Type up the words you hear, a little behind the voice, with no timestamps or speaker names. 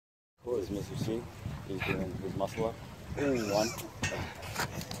is Mr. C. He's doing his muscle up. One.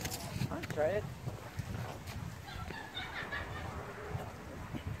 I'll try it.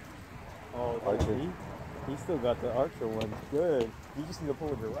 Oh, Archer. He still got the Archer one. Good. You just need to pull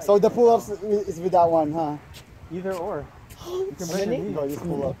with your right. So the pull-ups is with that one, huh? Either or. You can bring your knees. No, just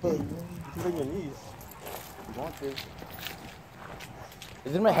pull up. You can bring your knees. You want to.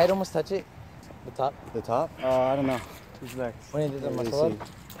 Did my head almost touch it? The top? The top? I don't know. Who's next? When I did the Let me muscle up?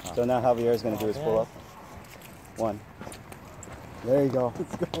 see. So now Javier is going to do his pull-up. One. There you go.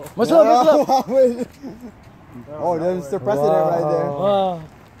 Let's go. Muscle up, muscle up! Oh, there's the precedent right there. Wow.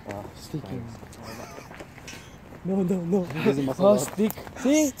 Wow. Sticking. No. There's a muscle Oh, up. stick.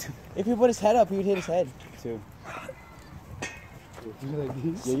 See? If he put his head up, he would hit his head. Two. Like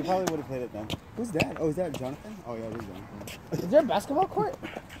this. Yeah, you probably would have hit it then. Who's that? Oh, is that Jonathan? Oh, yeah, it is Jonathan. Is there a basketball court?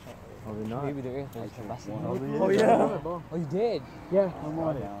 Probably not. Maybe there is. There's a basketball. Oh, yeah. Oh, you did? Yeah. One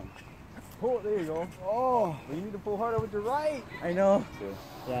more down. Pull it. There you go. Oh, But you need to pull harder with your right. I know. Two.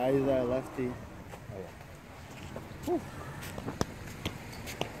 yeah, he's a lefty.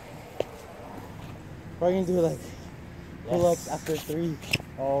 Probably gonna do like pull-ups after 3.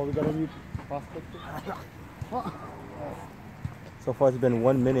 Oh, we got a new prospect. So far, it's been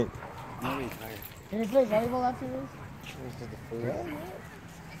 1 minute. Can you play volleyball after this?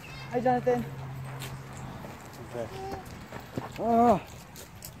 Hi, Jonathan. Oh.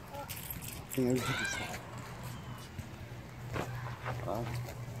 Wow.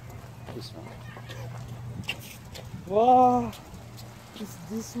 Pretty strong. Wow. It's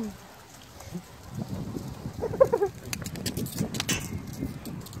this one.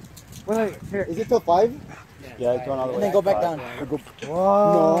 Wait, here. Is it till 5? Yeah, it's going all the way. And then go back down.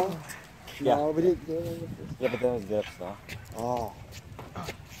 Wow. No. Yeah. No, we didn't. Yeah, but then it's dips though. Oh.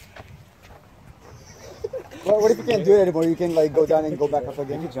 What if you can't do it anymore? You can like go down and go back up You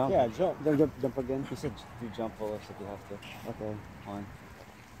again. can jump. Yeah, jump. Jump again. You should do jump pull-ups if you have to. Okay. One.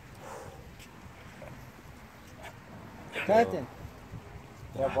 Jonathan.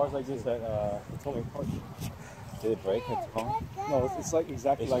 Yeah, bars like this at Potomac Park. Did it break at the phone? No, it's like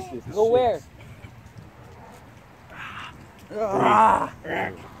exactly like this. It's Go where?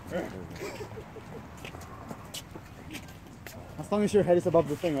 As long as your head is above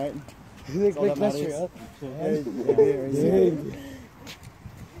the thing, right? Big all that pressure. matters.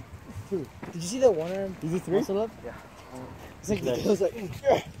 Did you see that one arm? Is it 3? Muscle up? Yeah. It's like it was like.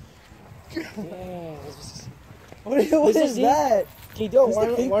 What This is that? Okay, do it. Who's the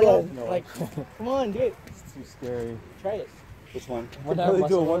One pink arm. one? No. Like, come on, do it. It's too scary. Try it. Which one? You can really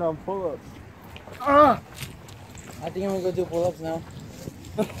do a one-arm pull-up. I think I'm gonna go do pull-ups now.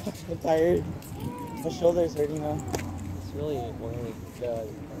 I'm tired. My shoulder's hurting now. It's really oily.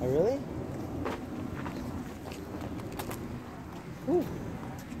 Oh, really?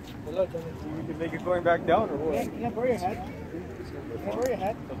 Hello, Jonathan. You can make it going back down or what? Can I borrow your hat? Can I borrow your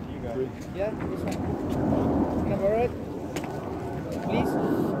hat? It's up to you guys. Yeah, this one. Can I borrow it? Please?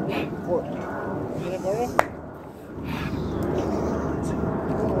 4. Can I borrow?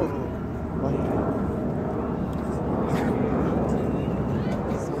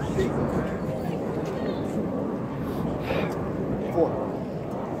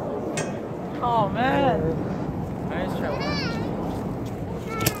 Oh man! Nice try.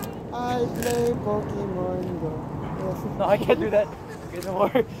 I play Pokemon Go. No, I can't do that. Okay, no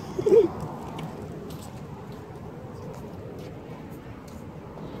more.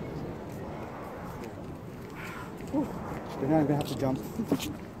 You're not gonna have to jump.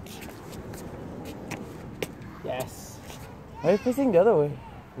 Yes. Why are you facing the other way?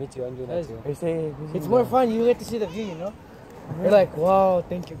 Me too, I'm doing that too. It's more fun. You get to see the view, you know? You're like, wow,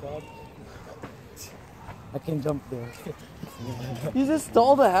 thank you, God. I can jump there. You just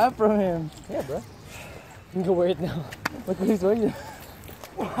stole the hat from him. Yeah, bro. You can go wear it now. Look what he's wearing. You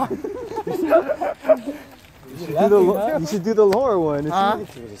should do the lower one.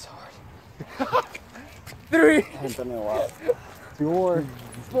 It's Dude, it's hard. 3, I haven't done it in a while. 2 more.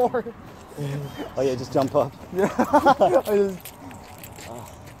 4. Oh yeah, just jump up. No,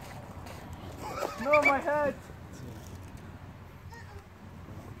 my head.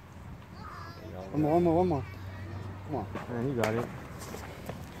 One more. Come on. Man, you got it.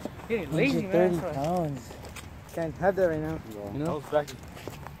 Getting lazy, man. 30 pounds. Can't have that right now. You know? Back.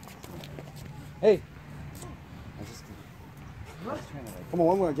 Hey. I just trying to Come on,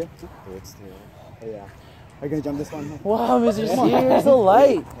 one more, Jeff. do it still. Oh, yeah. Are you gonna jump this one? Wow, Mr. C, you're so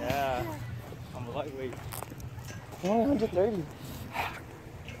light. Yeah. I'm a lightweight. Only 130.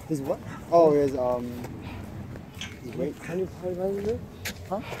 His what? Oh, his weight. How many pounds is it?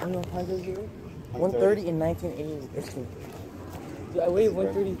 Huh? How many pounds is it? 130 in 1980. Dude, I weigh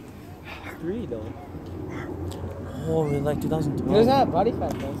 130. 3 though. Oh, in like 2012. He doesn't have body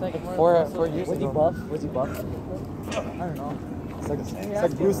fat though. It's like more. 4 years Was he ago. buff? Was he buff? I don't know. It's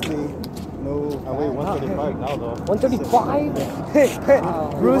like Bruce Lee. No. I weigh 135 now though. 135.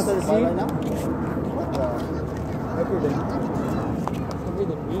 Bruce Lee. Lee. Right now? What the? Heavier than Heavier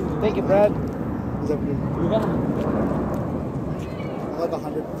than me. Thank you, Brad. He's up here. Yeah. I'm like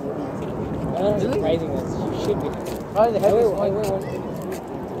 140. That's surprising. You should be. Probably the I heaviest weigh one. 150.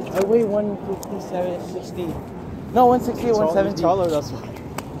 I weigh 157, 60. No, 160, He's 170. taller, that's why.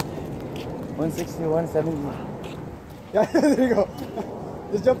 160, 170. Yeah, there you go.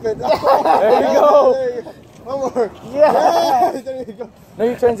 Just jump it. There you go. There you go. One more. Yeah. Yes, there you go. No,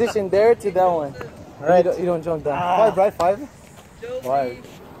 you transition there to that one. Right. You don't jump down. 5, right? 5? 5.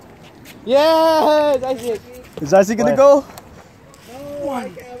 Yes! I see it. Is Isaac gonna Why? go? No, I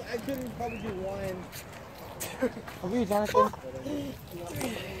couldn't probably do 1. Over you, Jonathan.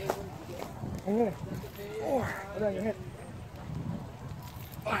 I'm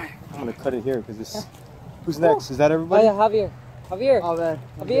gonna cut it here because this. Who's next? Is that Oh everybody? yeah, Javier. Javier. Oh, man.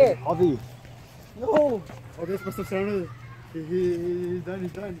 Javier. Avi. No. Oh, this must have sounded. He's done,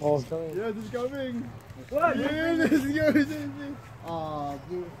 he's done. Oh. Yeah, this is coming. What? Yeah, this is going. Aw,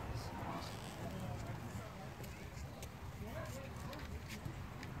 boo.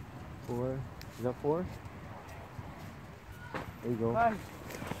 Four. Is that 4? There you go. Fine.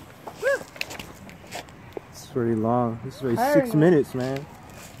 It's pretty long. This is like Tiring, 6 man. minutes, man.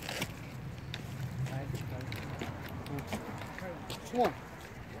 Come on.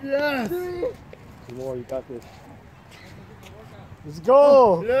 Yes. 2 more. You got this. Let's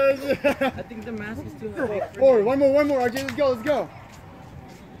go. Yes. I think the mask is too heavy. 4. One more, RJ. Let's go, let's go.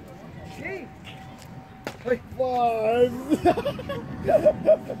 5.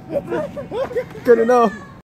 Good enough.